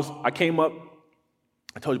 I came up,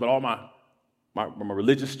 I told you about all my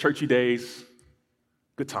religious, churchy days.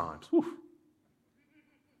 Good times. Whew.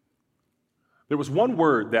 There was one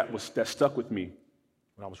word that stuck with me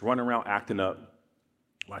when I was running around acting up,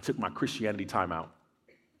 when I took my Christianity time out.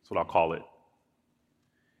 That's what I'll call it.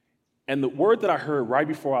 And the word that I heard right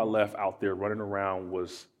before I left out there running around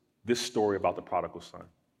was this story about the prodigal son.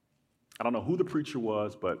 I don't know who the preacher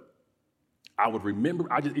was, but I would remember,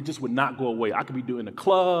 it just would not go away. I could be doing the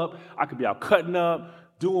club, I could be out cutting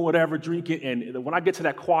up, doing whatever, drinking, and when I get to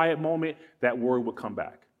that quiet moment, that word would come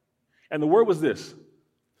back. And the word was this: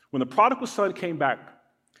 when the prodigal son came back,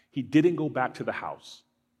 he didn't go back to the house.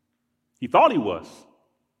 He thought he was,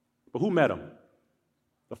 but who met him?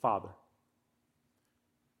 The Father.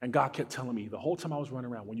 And God kept telling me the whole time I was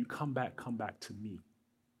running around, when you come back to me.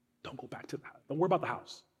 Don't go back to the house. Don't worry about the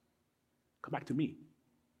house. Come back to me.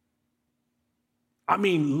 I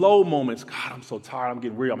mean, low moments. God, I'm so tired. I'm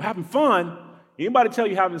getting weary. I'm having fun. Anybody tell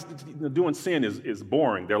you doing sin is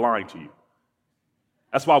boring, they're lying to you.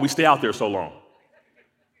 That's why we stay out there so long.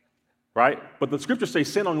 Right? But the scriptures say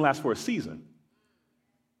sin only lasts for a season.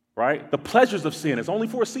 Right? The pleasures of sin is only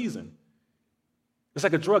for a season. It's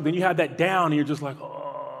like a drug. Then you have that down and you're just like, oh.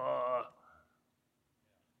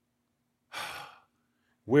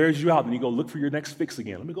 Wears you out. Then you go look for your next fix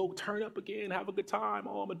again. Let me go turn up again, have a good time.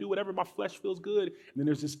 Oh, I'm going to do whatever my flesh feels good. And then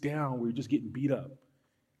there's this down where you're just getting beat up.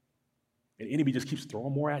 And the enemy just keeps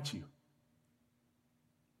throwing more at you.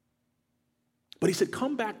 But he said,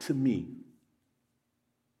 come back to me.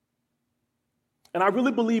 And I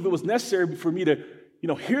really believe it was necessary for me to,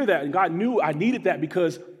 hear that. And God knew I needed that,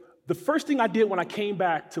 because the first thing I did when I came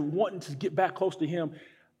back to wanting to get back close to him,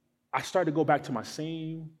 I started to go back to my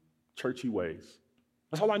same churchy ways.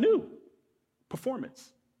 That's all I knew.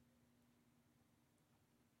 Performance.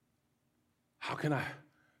 How can I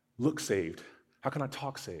look saved? How can I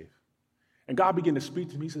talk saved? And God began to speak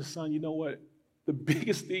to me. He said, son, you know what? The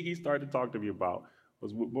biggest thing he started to talk to me about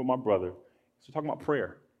was with my brother. So talking about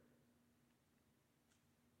prayer.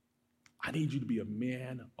 I need you to be a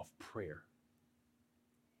man of prayer.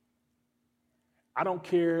 I don't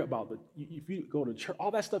care about if you go to church,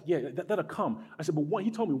 all that stuff, yeah, that'll come. I said, but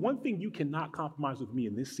he told me, one thing you cannot compromise with me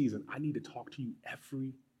in this season, I need to talk to you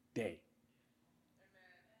every day.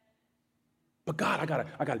 But God, I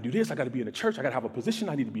gotta do this. I gotta be in the church. I gotta have a position.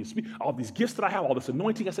 I need to be a speaker. All these gifts that I have, all this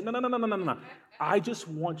anointing. I said, no. I just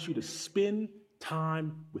want you to spend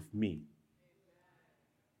time with me.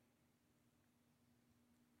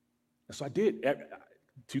 And so I did.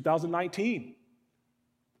 2019,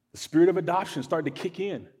 the spirit of adoption started to kick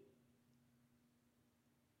in.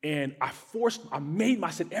 And I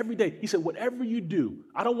said every day, he said, whatever you do,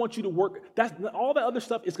 I don't want you to work. All that other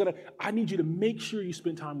stuff I need you to make sure you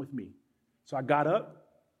spend time with me. So I got up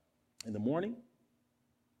in the morning.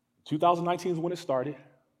 2019 is when it started.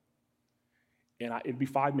 And it'd be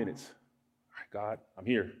 5 minutes. All right, God, I'm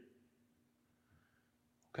here.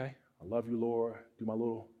 Okay, I love you, Lord. Do my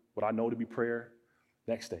little, what I know to be prayer.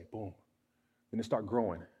 Next day, boom. Then it start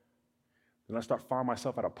growing. Then I start finding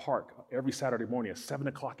myself at a park every Saturday morning at 7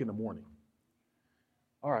 o'clock in the morning.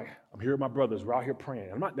 All right, I'm here with my brothers. We're out here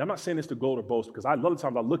praying. I'm not saying this to gloat or boast, because a lot of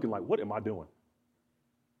times I'm looking like, what am I doing?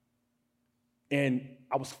 And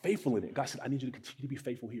I was faithful in it. God said, I need you to continue to be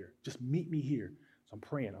faithful here. Just meet me here. So I'm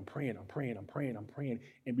praying.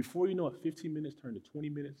 And before you know it, 15 minutes turned to 20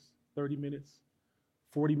 minutes, 30 minutes,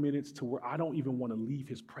 40 minutes, to where I don't even want to leave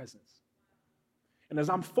his presence. And as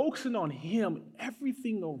I'm focusing on him,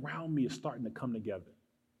 everything around me is starting to come together.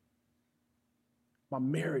 My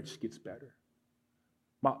marriage gets better.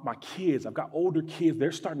 My kids, I've got older kids,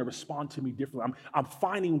 they're starting to respond to me differently. I'm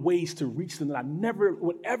finding ways to reach them that I never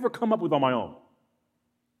would ever come up with on my own.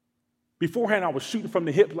 Beforehand, I was shooting from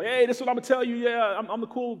the hip, like, hey, this is what I'm going to tell you. Yeah, I'm the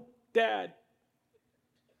cool dad.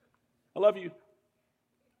 I love you.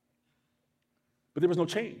 But there was no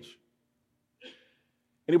change.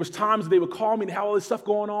 And there was times they would call me and have all this stuff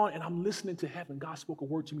going on, and I'm listening to heaven. God spoke a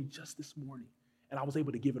word to me just this morning, and I was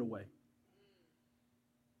able to give it away.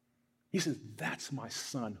 He says, that's my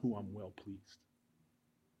son who I'm well pleased.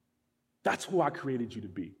 That's who I created you to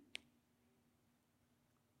be.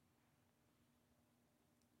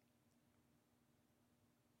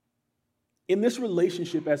 In this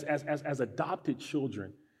relationship as adopted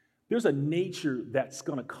children, there's a nature that's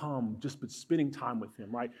going to come just with spending time with him,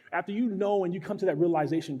 right? After you know and you come to that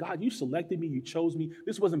realization, God, you selected me, you chose me.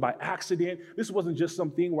 This wasn't by accident. This wasn't just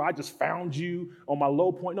something where I just found you on my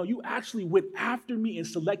low point. No, you actually went after me and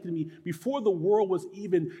selected me before the world was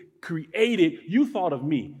even created. You thought of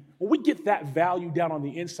me. When we get that value down on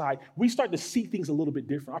the inside, we start to see things a little bit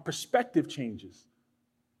different. Our perspective changes.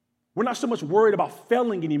 We're not so much worried about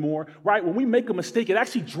failing anymore, right? When we make a mistake, it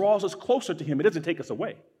actually draws us closer to him. It doesn't take us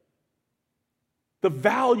away. The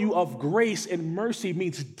value of grace and mercy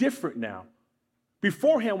means different now.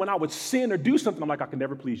 Beforehand, when I would sin or do something, I'm like, I can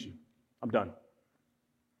never please you. I'm done.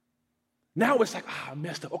 Now it's like, I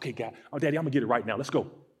messed up. Okay, God, Daddy, I'm going to get it right now. Let's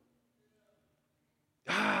go.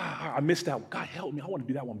 I missed that one. God, help me. I want to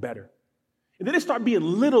do that one better. And then it started being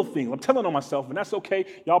little things. I'm telling on myself, and that's okay.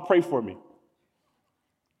 Y'all pray for me.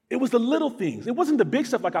 It was the little things. It wasn't the big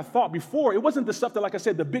stuff like I thought before. It wasn't the stuff that, like I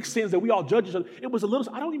said, the big sins that we all judge each other. It was the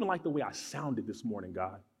little. I don't even like the way I sounded this morning,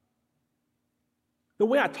 God. The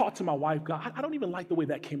way I talked to my wife, God, I don't even like the way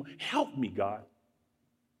that came out. Help me, God.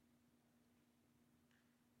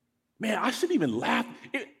 Man, I shouldn't even laugh.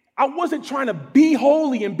 I wasn't trying to be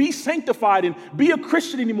holy and be sanctified and be a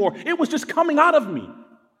Christian anymore. It was just coming out of me.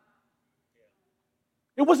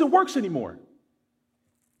 It wasn't works anymore.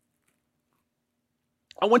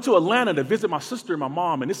 I went to Atlanta to visit my sister and my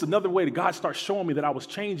mom, and this is another way that God starts showing me that I was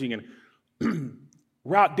changing. And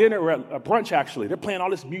we're out dinner, we're at a brunch actually. They're playing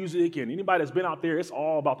all this music, and anybody that's been out there, it's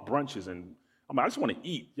all about the brunches. And I'm like, I just want to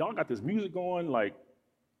eat. Y'all got this music going, like,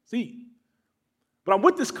 let's eat. But I'm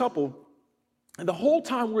with this couple, and the whole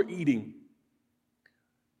time we're eating,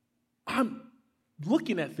 I'm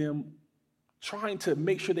looking at them trying to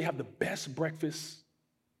make sure they have the best breakfast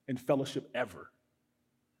and fellowship ever.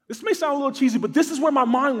 This may sound a little cheesy, but this is where my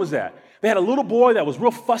mind was at. They had a little boy that was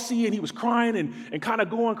real fussy, and he was crying and kind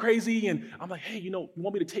of going crazy. And I'm like, hey, you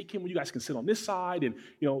want me to take him? Well, you guys can sit on this side, and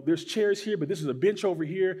there's chairs here, but this is a bench over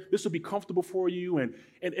here. This will be comfortable for you. And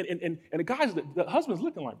the guys, the husband's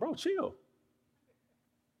looking like, bro, chill.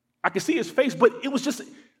 I could see his face, but it was just,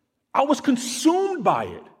 I was consumed by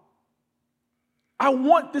it. I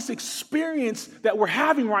want this experience that we're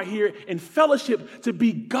having right here in fellowship to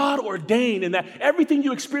be God ordained, and that everything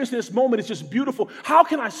you experience in this moment is just beautiful. How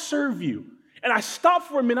can I serve you? And I stopped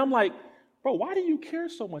for a minute. I'm like, bro, why do you care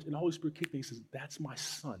so much? And the Holy Spirit kicked me. He says, that's my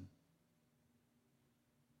son.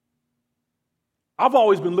 I've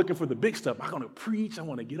always been looking for the big stuff. I'm going to preach. I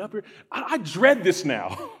want to get up here. I dread this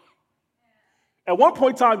now. At one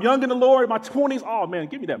point in time, young in the Lord, in my 20s, oh man,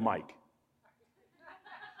 give me that mic.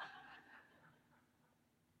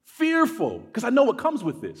 Fearful, because I know what comes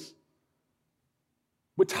with this.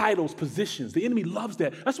 With titles, positions. The enemy loves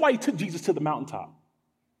that. That's why he took Jesus to the mountaintop.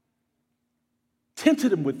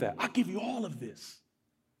 Tempted him with that. I'll give you all of this.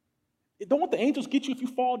 Don't want the angels get you if you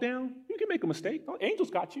fall down. You can make a mistake.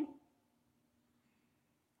 Angels got you.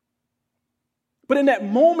 But in that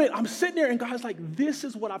moment, I'm sitting there and God's like, this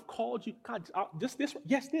is what I've called you. God, just this,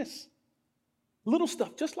 yes, this. Little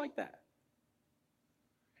stuff just like that.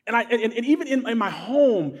 And even in my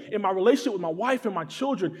home, in my relationship with my wife and my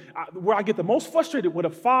children, where I get the most frustrated with a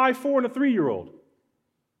 5, 4, and a 3-year-old.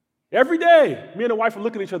 Every day, me and the wife are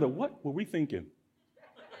looking at each other, what were we thinking?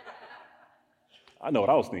 I know what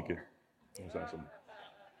I was thinking.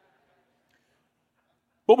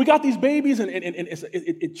 But we got these babies, and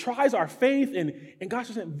it tries our faith, and God's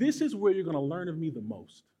just saying, this is where you're going to learn of me the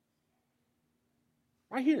most.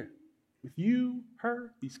 Right here, with you,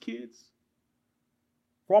 her, these kids.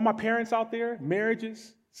 For all my parents out there,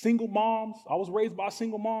 marriages, single moms, I was raised by a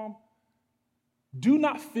single mom. Do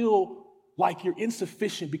not feel like you're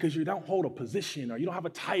insufficient because you don't hold a position or you don't have a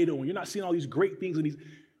title and you're not seeing all these great things.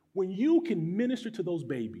 When you can minister to those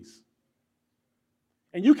babies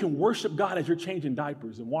and you can worship God as you're changing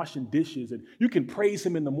diapers and washing dishes and you can praise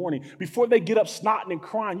him in the morning, before they get up snotting and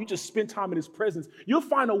crying, you just spend time in his presence. You'll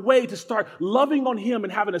find a way to start loving on him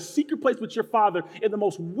and having a secret place with your Father in the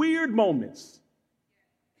most weird moments.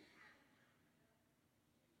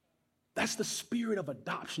 That's the spirit of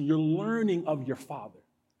adoption. You're learning of your Father.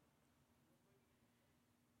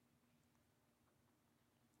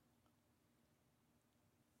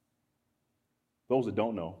 Those that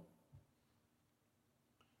don't know,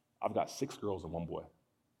 I've got 6 girls and 1 boy.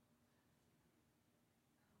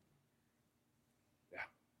 Yeah.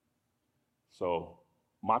 So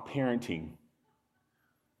my parenting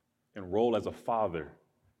and role as a father,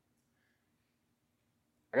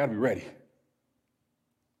 I got to be ready.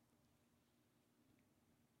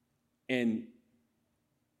 And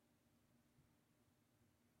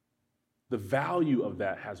the value of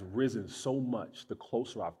that has risen so much the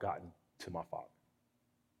closer I've gotten to my Father.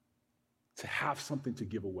 To have something to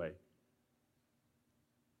give away.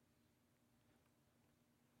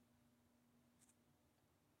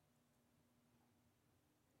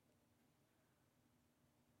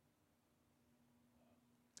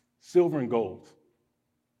 Silver and gold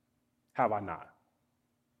have I not.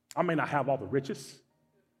 I may not have all the riches.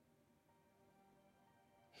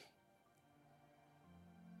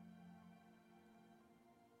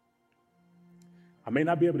 I may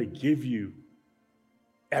not be able to give you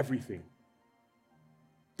everything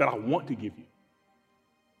that I want to give you,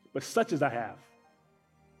 but such as I have,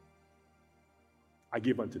 I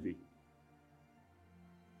give unto thee.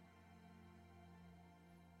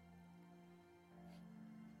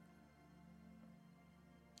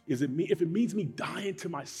 If it means me dying to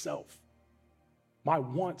myself, my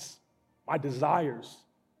wants, my desires,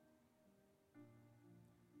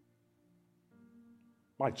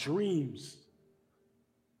 my dreams,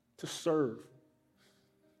 to serve.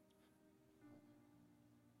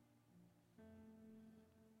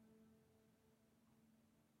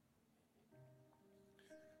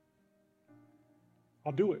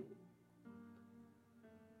 I'll do it.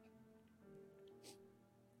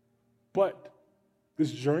 But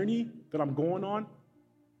this journey that I'm going on,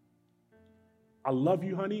 I love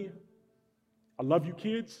you, honey. I love you,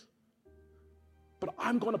 kids. But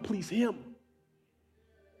I'm going to please him.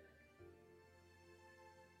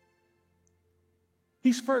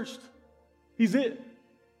 He's first. He's it.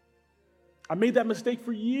 I made that mistake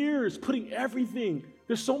for years, putting everything.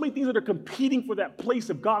 There's so many things that are competing for that place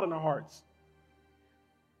of God in our hearts.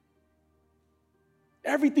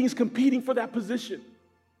 Everything's competing for that position.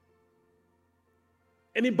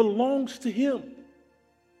 And it belongs to him.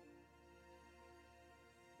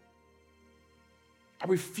 I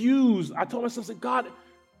refuse. I told myself, God,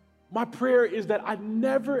 My prayer is that I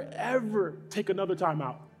never, ever take another time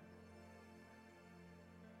out.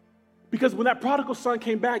 Because when that prodigal son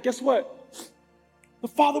came back, guess what? The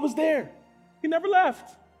father was there. He never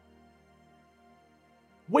left.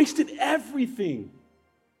 Wasted everything.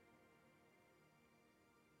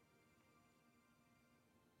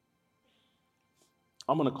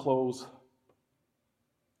 I'm going to close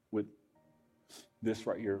with this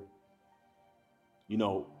right here. You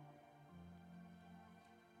know,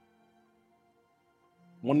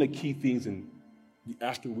 one of the key things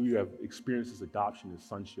after we have experienced this adoption is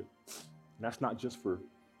sonship. And that's not just for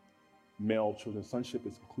male children. Sonship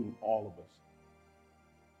is including all of us.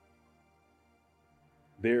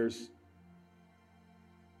 There's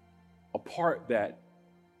a part that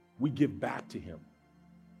we give back to him.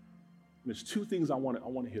 And there's two things I want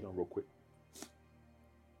to hit on real quick.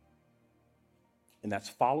 And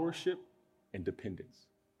that's followership and dependence.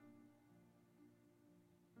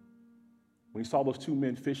 When he saw those two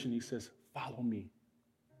men fishing, he says, "Follow me,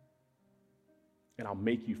 and I'll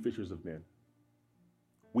make you fishers of men."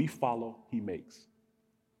 We follow, he makes.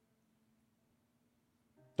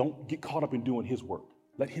 Don't get caught up in doing his work.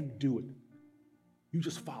 Let him do it. You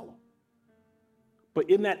just follow. But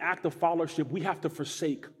in that act of followership, we have to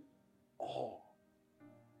forsake all.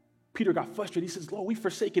 Peter got frustrated. He says, "Lord, we've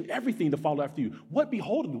forsaken everything to follow after you. What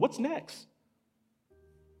beholding? What's next?"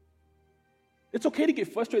 It's okay to get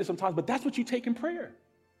frustrated sometimes, but that's what you take in prayer.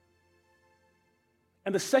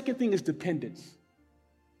 And the second thing is dependence.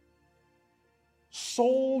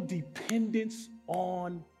 Sole dependence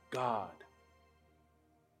on God.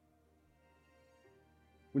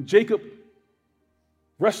 When Jacob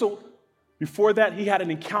wrestled, before that, he had an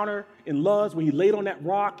encounter in Luz when he laid on that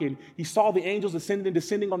rock and he saw the angels ascending and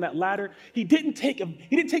descending on that ladder. He didn't take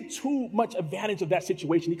too much advantage of that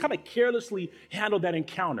situation. He kind of carelessly handled that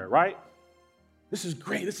encounter, right? This is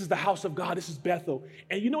great. This is the house of God. This is Bethel.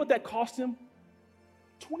 And you know what that cost him?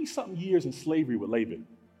 20-something years in slavery with Laban.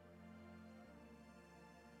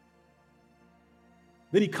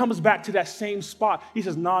 Then he comes back to that same spot. He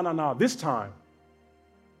says, no, this time,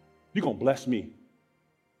 you're going to bless me.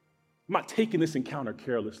 I'm not taking this encounter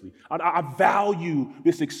carelessly. I value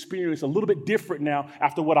this experience a little bit different now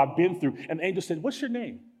after what I've been through. And the angel said, "What's your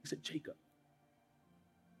name?" He said, "Jacob."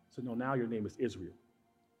 I said, "No, now your name is Israel."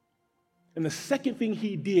 And the second thing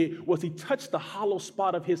he did was he touched the hollow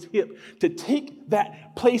spot of his hip to take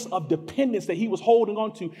that place of dependence that he was holding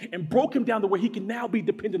on to and broke him down to where he can now be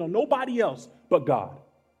dependent on nobody else but God.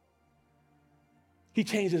 He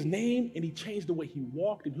changed his name and he changed the way he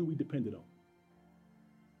walked and who he depended on.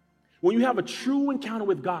 When you have a true encounter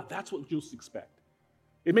with God, that's what you'll expect.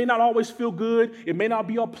 It may not always feel good. It may not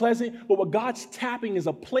be all pleasant, but what God's tapping is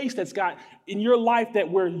a place that's got in your life that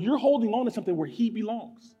where you're holding on to something where he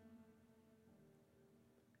belongs.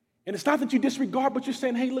 And it's not that you disregard, but you're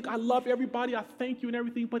saying, "Hey, look, I love everybody. I thank you and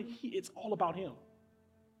everything," but it's all about him.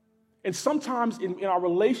 And sometimes in our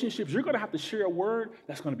relationships, you're going to have to share a word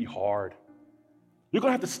that's going to be hard. You're going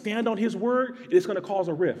to have to stand on his word, and it's going to cause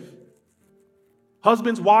a rift.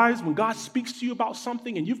 Husbands, wives, when God speaks to you about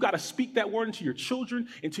something and you've got to speak that word into your children,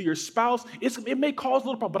 into your spouse, it may cause a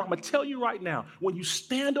little problem, but I'm going to tell you right now, when you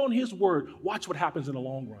stand on his word, watch what happens in the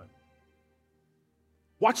long run.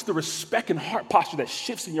 Watch the respect and heart posture that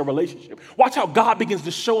shifts in your relationship. Watch how God begins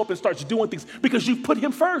to show up and starts doing things because you've put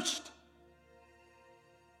him first.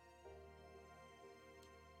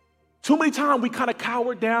 Too many times we kind of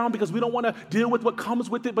cower down because we don't want to deal with what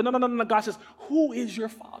comes with it. But no. God says, "Who is your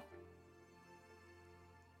father?"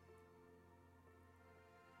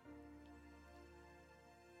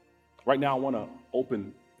 Right now, I want to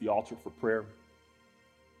open the altar for prayer.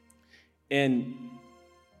 And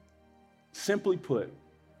simply put,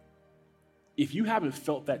 if you haven't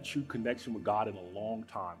felt that true connection with God in a long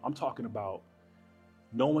time, I'm talking about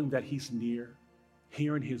knowing that he's near,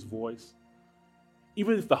 hearing his voice,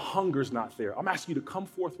 even if the hunger's not there, I'm asking you to come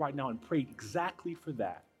forth right now and pray exactly for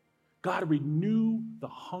that. God, renew the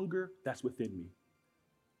hunger that's within me.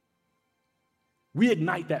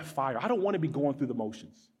 Reignite that fire. I don't want to be going through the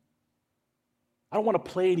motions. I don't want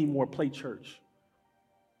to play anymore, play church.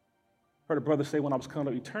 I heard a brother say when I was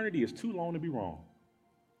coming up, eternity is too long to be wrong.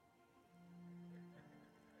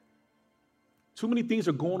 Too many things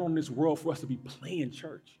are going on in this world for us to be playing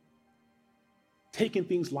church, taking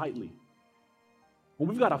things lightly. When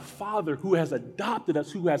we've got a Father who has adopted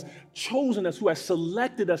us, who has chosen us, who has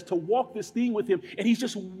selected us to walk this thing with him, and he's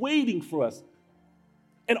just waiting for us.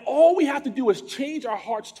 And all we have to do is change our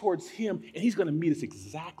hearts towards him, and he's going to meet us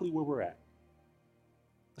exactly where we're at.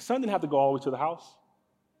 The son didn't have to go all the way to the house.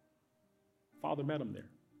 Father met him there.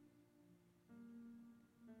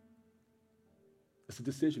 It's a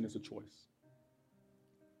decision, it's a choice.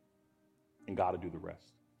 And God will do the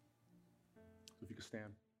rest. So if you could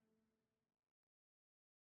stand.